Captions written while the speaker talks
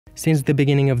Since the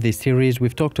beginning of this series,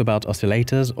 we've talked about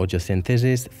oscillators, audio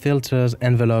synthesis, filters,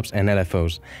 envelopes, and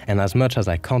LFOs. And as much as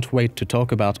I can't wait to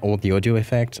talk about all the audio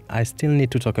effects, I still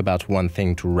need to talk about one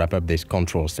thing to wrap up this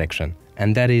control section.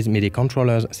 And that is MIDI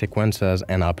controllers, sequencers,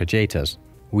 and arpeggiators.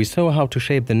 We saw how to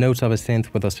shape the notes of a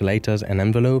synth with oscillators and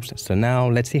envelopes, so now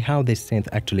let's see how this synth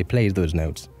actually plays those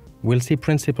notes. We'll see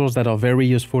principles that are very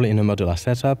useful in a modular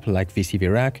setup, like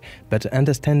VCV rack, but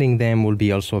understanding them will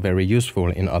be also very useful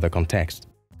in other contexts.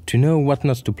 To know what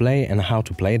notes to play and how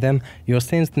to play them, your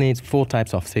synth needs 4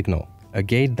 types of signal. A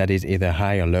gate that is either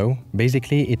high or low.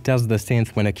 Basically, it tells the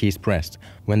synth when a key is pressed.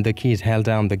 When the key is held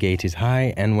down, the gate is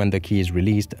high, and when the key is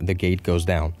released, the gate goes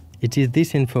down. It is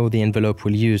this info the envelope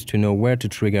will use to know where to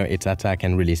trigger its attack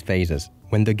and release phases.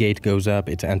 When the gate goes up,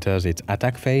 it enters its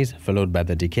attack phase, followed by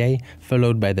the decay,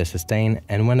 followed by the sustain,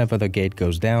 and whenever the gate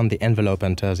goes down, the envelope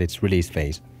enters its release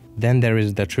phase. Then there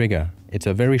is the trigger. It's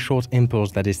a very short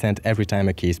impulse that is sent every time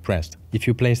a key is pressed. If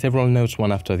you play several notes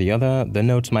one after the other, the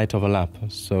notes might overlap,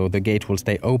 so the gate will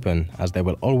stay open, as there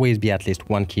will always be at least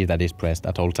one key that is pressed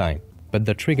at all times. But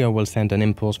the trigger will send an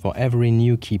impulse for every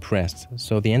new key pressed,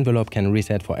 so the envelope can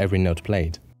reset for every note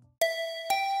played.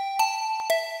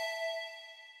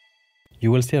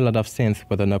 You will see a lot of synth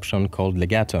with an option called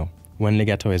legato. When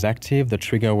legato is active, the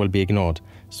trigger will be ignored,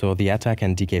 so the attack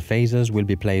and decay phases will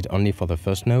be played only for the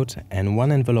first note, and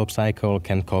one envelope cycle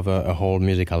can cover a whole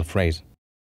musical phrase.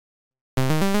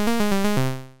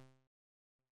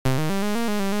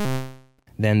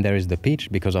 Then there is the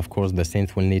pitch, because of course the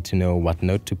synth will need to know what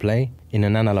note to play. In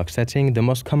an analog setting, the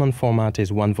most common format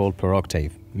is 1 volt per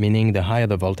octave, meaning the higher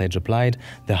the voltage applied,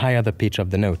 the higher the pitch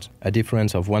of the note. A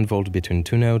difference of 1 volt between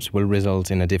 2 notes will result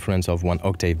in a difference of 1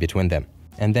 octave between them.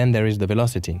 And then there is the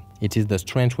velocity. It is the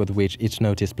strength with which each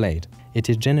note is played. It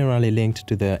is generally linked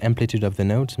to the amplitude of the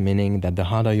note, meaning that the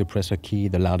harder you press a key,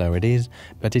 the louder it is,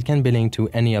 but it can be linked to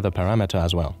any other parameter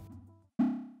as well.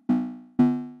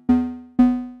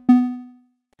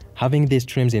 Having these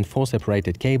trims in 4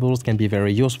 separated cables can be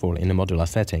very useful in a modular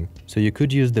setting. So you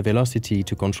could use the velocity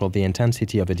to control the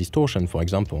intensity of a distortion, for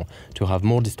example, to have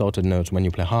more distorted notes when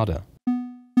you play harder.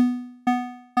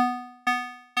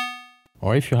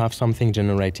 Or if you have something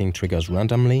generating triggers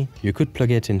randomly, you could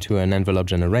plug it into an envelope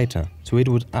generator, so it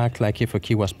would act like if a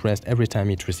key was pressed every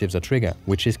time it receives a trigger,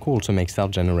 which is cool to make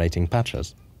self-generating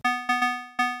patches.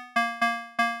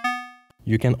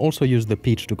 You can also use the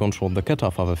pitch to control the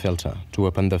cutoff of a filter, to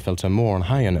open the filter more on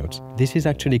higher notes. This is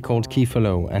actually called key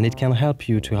follow, and it can help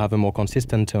you to have a more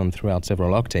consistent tone throughout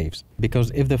several octaves.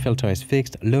 Because if the filter is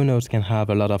fixed, low notes can have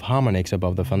a lot of harmonics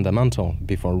above the fundamental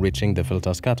before reaching the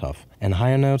filter's cutoff, and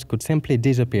higher notes could simply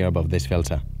disappear above this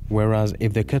filter. Whereas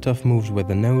if the cutoff moves with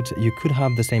the note, you could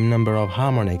have the same number of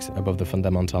harmonics above the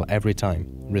fundamental every time,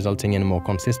 resulting in a more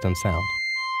consistent sound.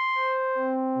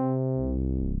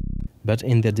 But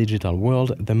in the digital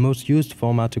world, the most used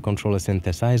format to control a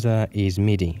synthesizer is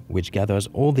MIDI, which gathers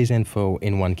all this info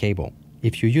in one cable.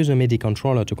 If you use a MIDI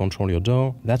controller to control your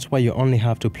DAW, that's why you only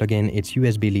have to plug in its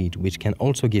USB lead, which can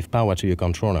also give power to your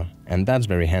controller, and that's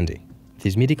very handy.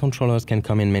 These MIDI controllers can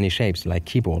come in many shapes, like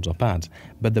keyboards or pads,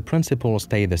 but the principles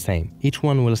stay the same. Each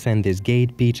one will send this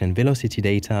gate, pitch, and velocity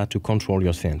data to control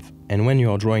your synth. And when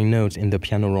you are drawing notes in the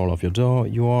piano roll of your DAW,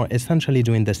 you are essentially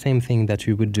doing the same thing that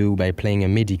you would do by playing a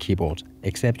MIDI keyboard,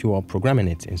 except you are programming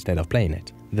it instead of playing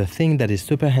it. The thing that is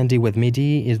super handy with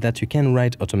MIDI is that you can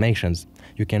write automations.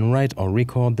 You can write or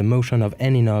record the motion of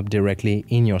any knob directly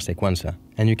in your sequencer.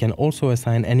 And you can also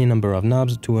assign any number of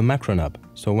knobs to a macro knob,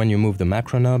 so when you move the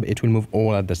macro knob, it will move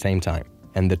all at the same time.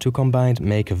 And the two combined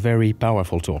make a very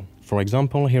powerful tool. For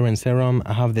example, here in Serum,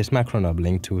 I have this macro knob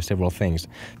linked to several things.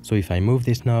 So if I move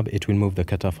this knob, it will move the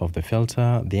cutoff of the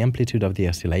filter, the amplitude of the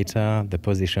oscillator, the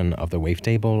position of the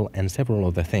wavetable, and several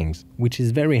other things, which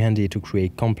is very handy to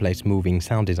create complex moving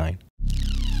sound design.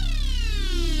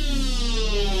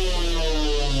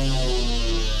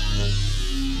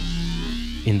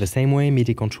 In the same way,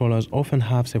 MIDI controllers often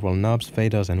have several knobs,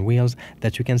 faders, and wheels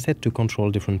that you can set to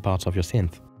control different parts of your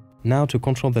synth. Now, to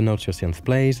control the notes your synth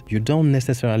plays, you don't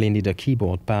necessarily need a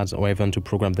keyboard, pads, or even to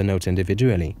program the notes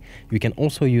individually. You can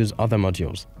also use other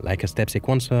modules, like a step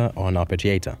sequencer or an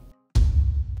arpeggiator.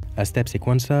 A step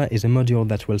sequencer is a module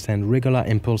that will send regular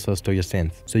impulses to your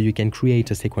synth, so you can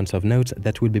create a sequence of notes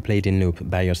that will be played in loop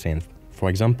by your synth. For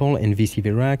example, in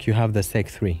VCV rack, you have the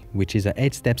Sec3, which is a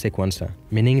 8-step sequencer,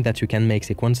 meaning that you can make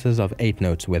sequences of 8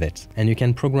 notes with it. And you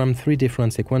can program 3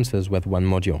 different sequences with one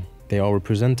module. They are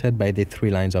represented by the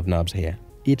 3 lines of knobs here.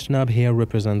 Each knob here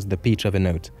represents the pitch of a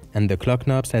note, and the clock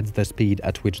knob sets the speed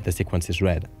at which the sequence is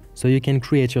read. So you can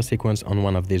create your sequence on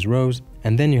one of these rows,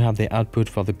 and then you have the output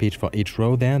for the pitch for each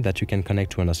row there that you can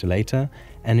connect to an oscillator,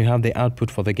 and you have the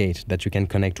output for the gate that you can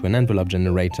connect to an envelope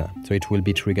generator, so it will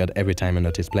be triggered every time a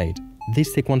note is played.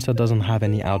 This sequencer doesn't have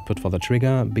any output for the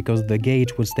trigger because the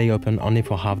gate will stay open only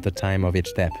for half the time of each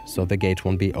step, so the gate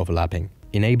won't be overlapping.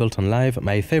 In Ableton Live,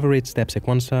 my favorite step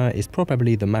sequencer is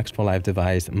probably the Max for Live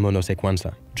device mono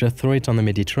sequencer. Just throw it on a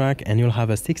MIDI track and you'll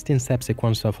have a 16-step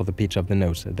sequencer for the pitch of the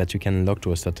notes that you can lock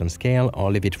to a certain scale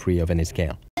or leave it free of any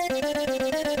scale.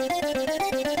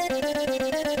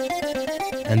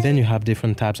 And then you have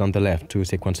different tabs on the left to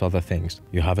sequence other things.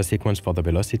 You have a sequence for the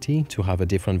velocity, to have a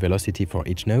different velocity for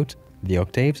each note, the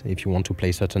octaves, if you want to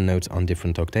play certain notes on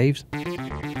different octaves,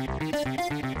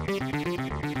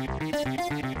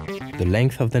 the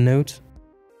length of the note,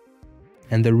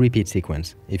 and the repeat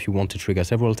sequence, if you want to trigger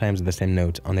several times the same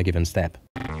note on a given step.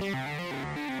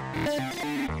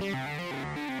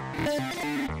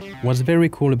 What's very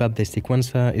cool about this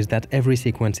sequencer is that every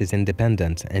sequence is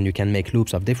independent and you can make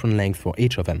loops of different length for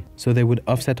each of them, so they would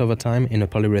offset over time in a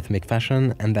polyrhythmic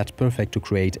fashion, and that's perfect to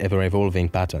create ever-evolving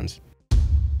patterns.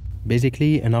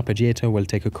 Basically, an arpeggiator will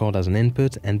take a chord as an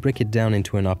input and break it down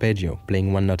into an arpeggio,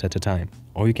 playing one note at a time.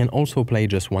 Or you can also play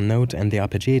just one note and the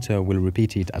arpeggiator will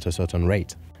repeat it at a certain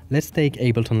rate. Let's take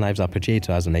Ableton Live's arpeggiator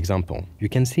as an example. You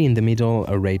can see in the middle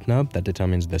a rate knob that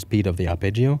determines the speed of the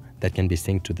arpeggio that can be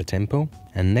synced to the tempo,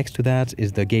 and next to that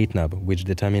is the gate knob, which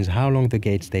determines how long the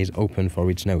gate stays open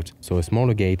for each note, so a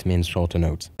smaller gate means shorter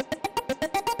notes.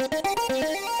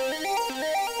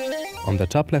 On the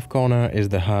top left corner is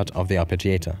the heart of the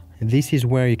arpeggiator. This is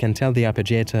where you can tell the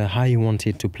arpeggiator how you want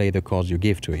it to play the chords you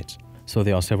give to it. So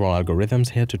there are several algorithms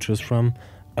here to choose from.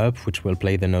 Up, which will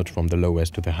play the note from the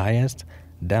lowest to the highest.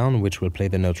 Down, which will play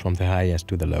the note from the highest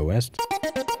to the lowest.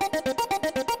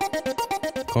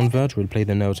 Converge will play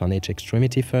the notes on each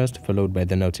extremity first, followed by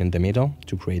the notes in the middle,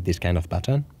 to create this kind of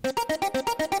pattern.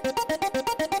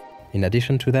 In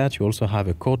addition to that, you also have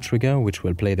a chord trigger, which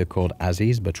will play the chord as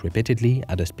is, but repeatedly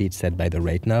at a speed set by the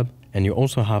rate knob. And you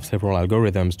also have several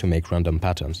algorithms to make random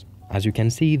patterns. As you can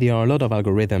see, there are a lot of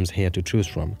algorithms here to choose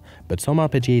from, but some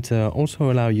arpeggiators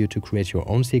also allow you to create your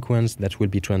own sequence that will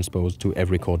be transposed to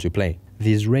every chord you play.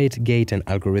 These rate, gate and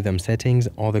algorithm settings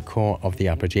are the core of the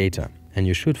arpeggiator, and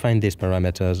you should find these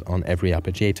parameters on every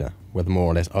arpeggiator, with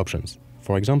more or less options.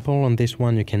 For example, on this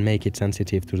one you can make it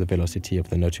sensitive to the velocity of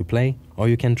the note you play, or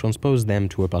you can transpose them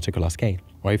to a particular scale.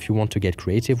 Or if you want to get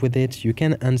creative with it, you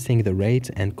can unsync the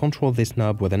rate and control this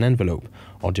knob with an envelope,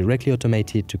 or directly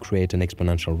automate it to create an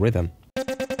exponential rhythm.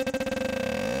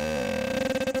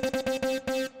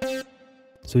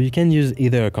 So you can use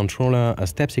either a controller, a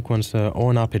step sequencer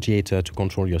or an arpeggiator to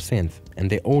control your synth, and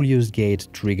they all use gate,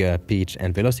 trigger, pitch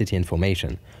and velocity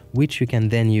information, which you can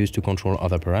then use to control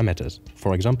other parameters.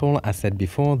 For example, as said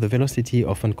before, the velocity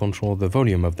often controls the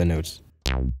volume of the notes.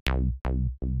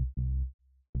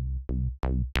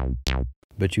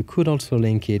 But you could also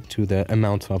link it to the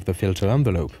amount of the filter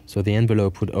envelope, so the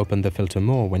envelope would open the filter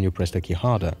more when you press the key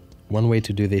harder. One way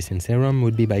to do this in Serum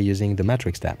would be by using the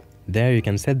matrix tab. There you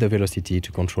can set the velocity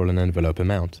to control an envelope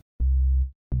amount.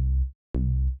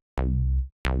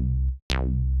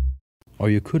 Or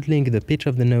you could link the pitch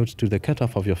of the notes to the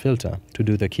cutoff of your filter to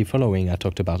do the key following I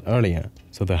talked about earlier.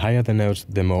 So the higher the notes,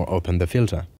 the more open the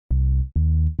filter.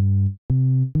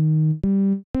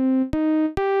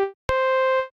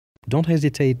 Don't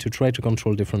hesitate to try to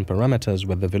control different parameters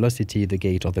with the velocity, the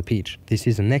gate or the pitch. This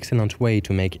is an excellent way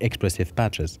to make expressive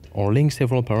patches. Or link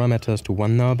several parameters to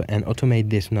one knob and automate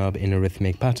this knob in a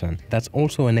rhythmic pattern. That's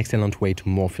also an excellent way to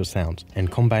morph your sound. And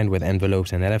combined with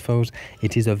envelopes and LFOs,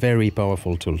 it is a very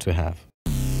powerful tool to have.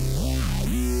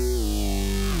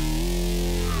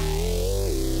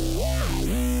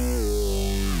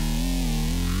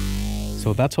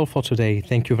 So that's all for today.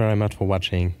 Thank you very much for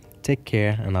watching. Take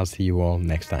care and I'll see you all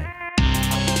next time.